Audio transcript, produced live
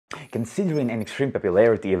Considering an extreme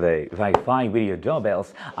popularity of the Wi-Fi video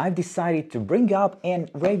doorbells, I've decided to bring up and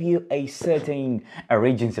review a certain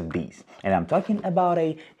regions of these. And I'm talking about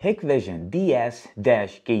a Hikvision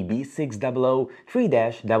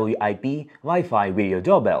DS-KB6003-WIP Wi-Fi video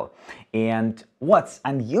doorbell. And what's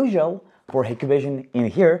unusual for Hikvision in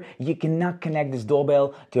here, you cannot connect this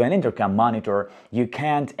doorbell to an intercom monitor. You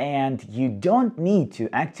can't, and you don't need to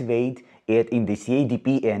activate it in the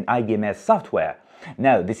CADP and IBMS software.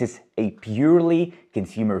 No, this is a purely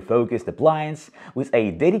consumer-focused appliance with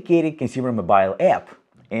a dedicated consumer mobile app.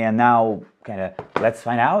 And now, let's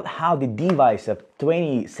find out how the device of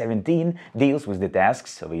 2017 deals with the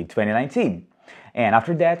tasks of 2019. And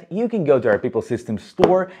after that, you can go to our Pipl Systems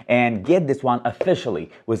store and get this one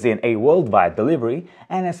officially within a worldwide delivery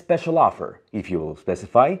and a special offer if you will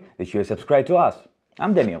specify that you are subscribed to us.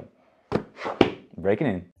 I'm Daniel. Breaking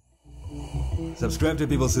in. Subscribe to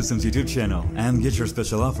Pipl Systems YouTube channel and get your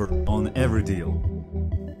special offer on every deal.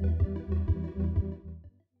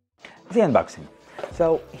 The unboxing.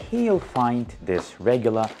 So here you'll find this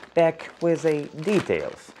regular pack with the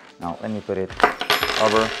details. Now let me put it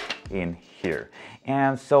over in here.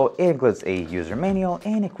 And so it includes a user manual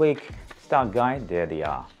and a quick stock guide. There they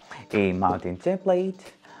are. A mounting template.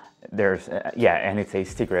 There's and it's a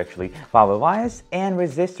sticker actually, power wires and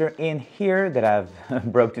resistor in here that I've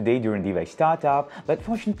broke today during device startup, but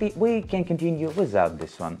fortunately we can continue without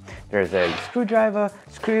this one. There's a screwdriver,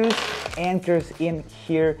 screws, anchors in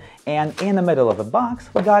here, and in the middle of the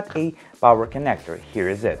box we got a power connector. Here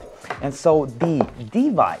is it. And so the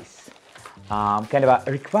device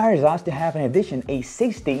requires us to have in addition a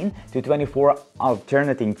 16 to 24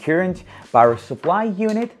 alternating current power supply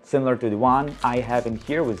unit similar to the one I have in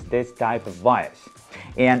here with this type of wires.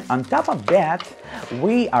 And on top of that,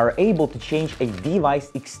 we are able to change a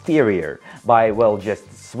device exterior by,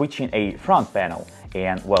 just switching a front panel.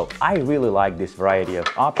 And I really like this variety of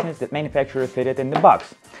options that manufacturer fitted in the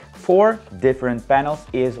box. 4 different panels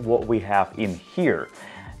is what we have in here.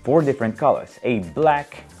 4 different colors, a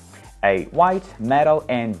black, a white, metal,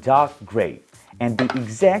 and dark gray, and the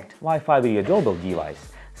exact Wi-Fi video doorbell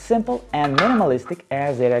device, simple and minimalistic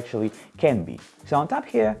as it actually can be. So on top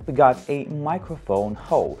here we got a microphone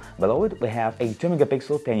hole. Below it we have a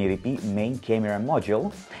 2-megapixel 1080p main camera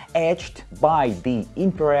module edged by the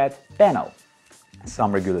infrared panel.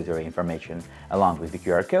 Some regulatory information along with the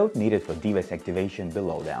QR code needed for device activation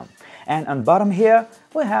below down. And on bottom here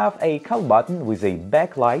we have a call button with a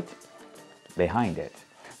backlight behind it.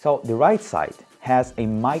 So the right side has a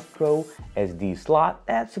micro SD slot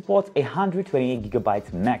that supports 128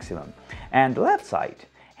 GB maximum, and the left side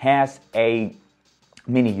has a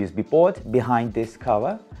mini USB port behind this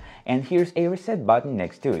cover, and here's a reset button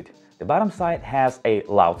next to it. The bottom side has a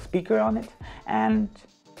loudspeaker on it and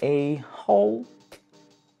a hole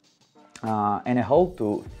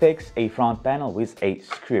to fix a front panel with a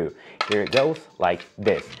screw. Here it goes like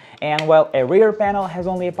this. And a rear panel has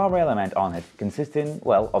only a power element on it, consisting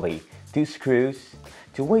of 2 screws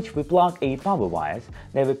to which we plug a power wires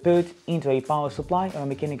that we put into a power supply or a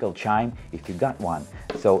mechanical chime if you got one.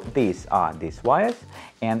 So these are these wires,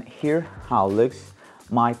 and here how looks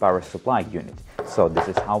my power supply unit. So this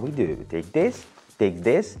is how we do. We take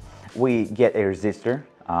this, we get a resistor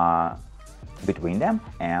between them,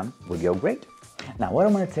 and we go great. Now what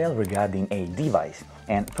I'm going to tell regarding a device,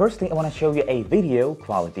 and firstly I want to show you a video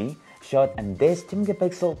quality shot on this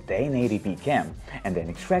 2-megapixel 1080p cam and then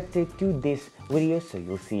extracted to this video, so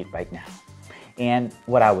you'll see it right now. And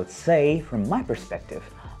what I would say from my perspective,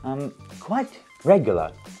 quite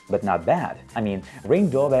regular but not bad. I mean, Ring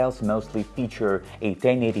doorbells mostly feature a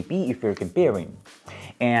 1080p if you're comparing.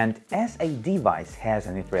 And as a device has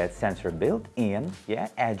an infrared sensor built in,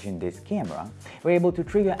 edging this camera, we're able to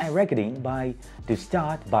trigger a recording to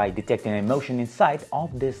start by detecting a motion inside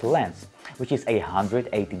of this lens, which is a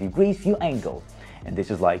 180 degrees view angle, and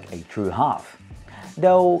this is like a true half.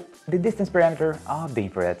 Though the distance parameter of the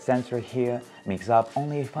infrared sensor here makes up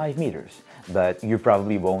only 5 meters, but you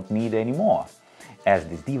probably won't need any more, as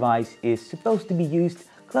this device is supposed to be used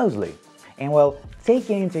closely. And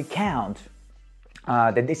taking into account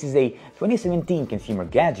that this is a 2017 consumer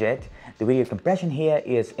gadget, the video compression here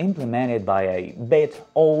is implemented by a bit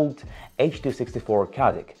old H.264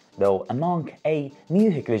 codec, though among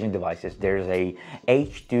new Hikvision devices there's a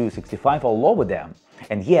H.265 all over them,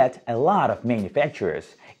 and yet a lot of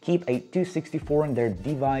manufacturers keep a 264 in their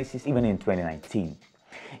devices even in 2019.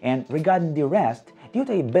 And regarding the rest, due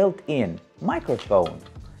to a built-in microphone,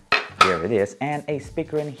 here it is, and a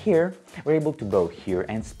speaker in here, we're able to both hear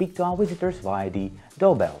and speak to our visitors via the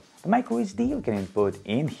doorbell. The micro SD you can input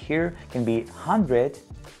in here can be 100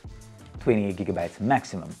 28 gigabytes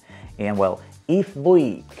maximum. And well, if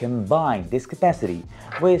we combine this capacity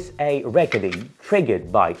with a recording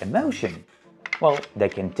triggered by emotion, well, they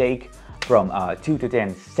can take from 2 to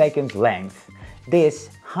 10 seconds length. This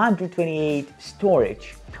 128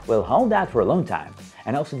 storage will hold that for a long time.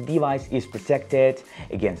 And also the device is protected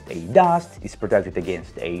against a dust, is protected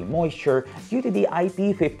against a moisture due to the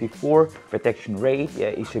IP54 protection rate. Yeah,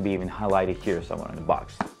 it should be even highlighted here somewhere in the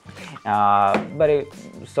box.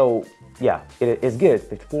 It is good.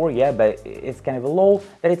 54, yeah, but it's kind of low,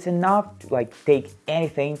 but it's enough to like take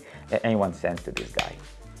anything that anyone sends to this guy.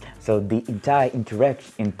 So the entire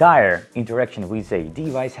interaction with a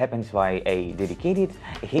device happens via a dedicated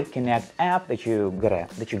Hik-connect app that you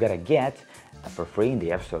gotta get for free in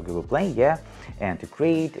the App Store, Google Play, yeah. And to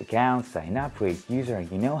create accounts, sign up, create user, and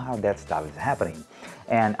you know how that stuff is happening.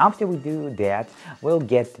 And after we do that, we'll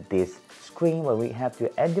get this screen where we have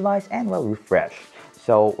to add device and we'll refresh.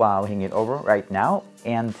 So I'll hang it over right now,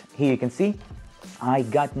 and here you can see I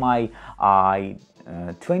got my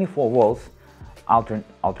 24 volts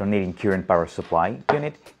alternating current power supply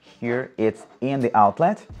unit. Here it's in the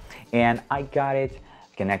outlet, and I got it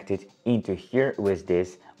connected into here with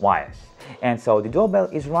this wires. And so the doorbell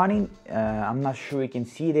is running. I'm not sure you can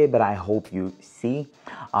see it, but I hope you see.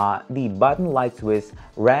 The button lights with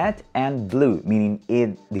red and blue, meaning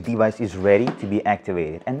the device is ready to be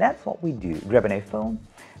activated. And that's what we do. Grabbing a phone,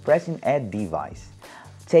 pressing add device,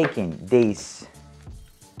 taking this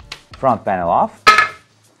front panel off,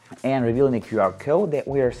 and revealing the QR code that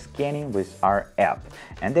we are scanning with our app.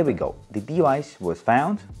 And there we go. The device was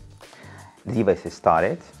found. The device is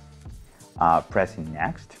started. Pressing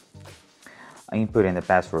next. I input in the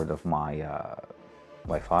password of my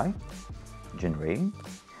Wi-Fi. Generating.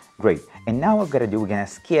 Great. And now what we're gonna do, we're gonna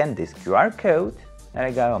scan this QR code that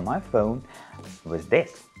I got on my phone with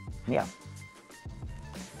this. Yeah.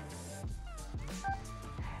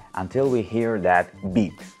 Until we hear that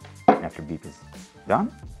beep. After beep is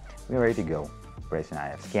done, we're ready to go. Pressing I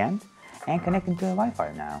have scanned and connecting to the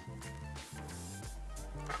Wi-Fi now.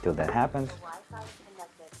 Till that happens,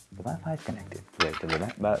 the Wi-Fi is connected. Great,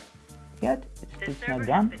 but yet it's not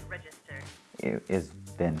done. It's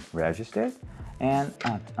been registered, and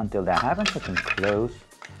until that happens, I can close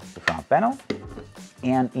the front panel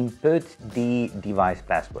and input the device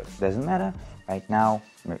password. Doesn't matter right now,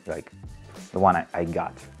 like the one I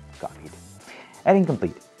got copied. Adding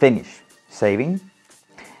complete. Finish. Saving.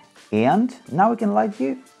 And now we can light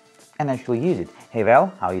view and actually use it. Hey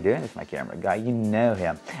Val, how you doing? It's my camera guy, you know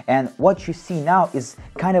him. And what you see now is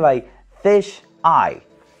kind of a fish eye,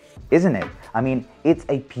 isn't it? I mean, it's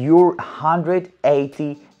a pure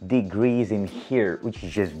 180 degrees in here, which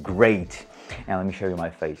is just great. And let me show you my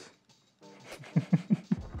face.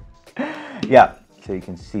 Yeah, so you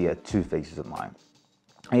can see two faces of mine.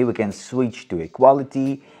 Here we can switch to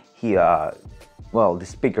equality. Here, well, the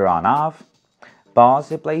speaker on off. Pause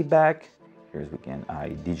the playback. Here's we can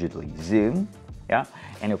digitally zoom, yeah.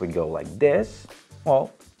 And if we go like this,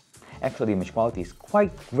 well, actually the image quality is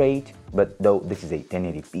quite great, but though this is a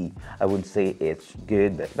 1080p, I wouldn't say it's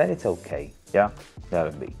good, but it's okay, yeah. That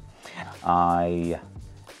would be.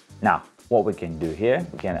 Now what we can do here,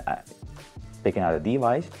 we can pick another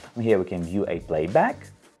device. Here we can view a playback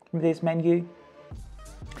with this menu,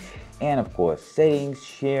 and of course settings,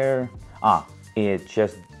 share. It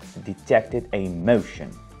just detected a motion.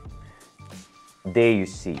 There you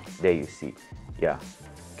see, yeah,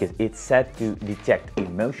 because it's set to detect a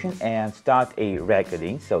motion and start a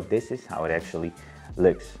recording. So this is how it actually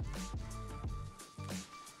looks.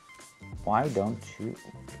 Why you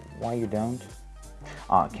don't?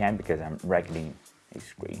 Can't, because I'm recording a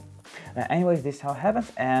screen. Anyways, this is how it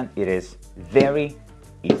happens, and it is very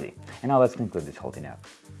easy. And now let's conclude this whole thing up.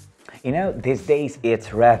 You know, these days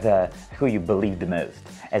it's rather who you believe the most,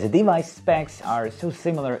 as the device specs are so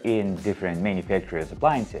similar in different manufacturers'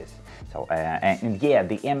 appliances. So, and yeah,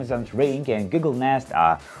 the Amazon's Ring and Google Nest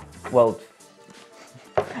are, well,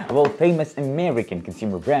 famous American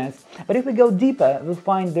consumer brands. But if we go deeper, we'll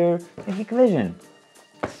find the Hikvision,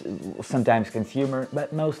 sometimes consumer,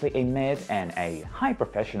 but mostly a mid and a high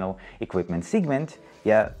professional equipment segment.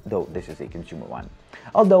 Yeah, though this is a consumer one.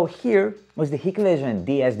 Although here was the Hikvision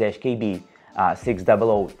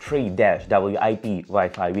DS-KB6003-WIP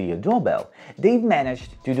Wi-Fi video doorbell, they've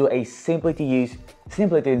managed to do a simply to use,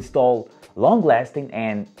 simply to install, long-lasting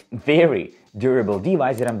and very durable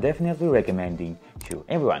device that I'm definitely recommending to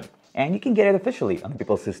everyone. And you can get it officially on the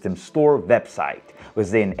Pipl System store website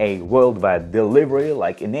within a worldwide delivery,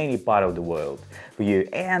 like in any part of the world for you.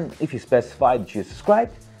 And if you specify that you subscribe,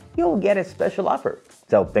 you'll get a special offer.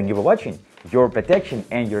 So thank you for watching. Your protection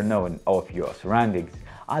and your knowing of your surroundings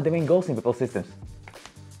are the main goals in Pipl systems.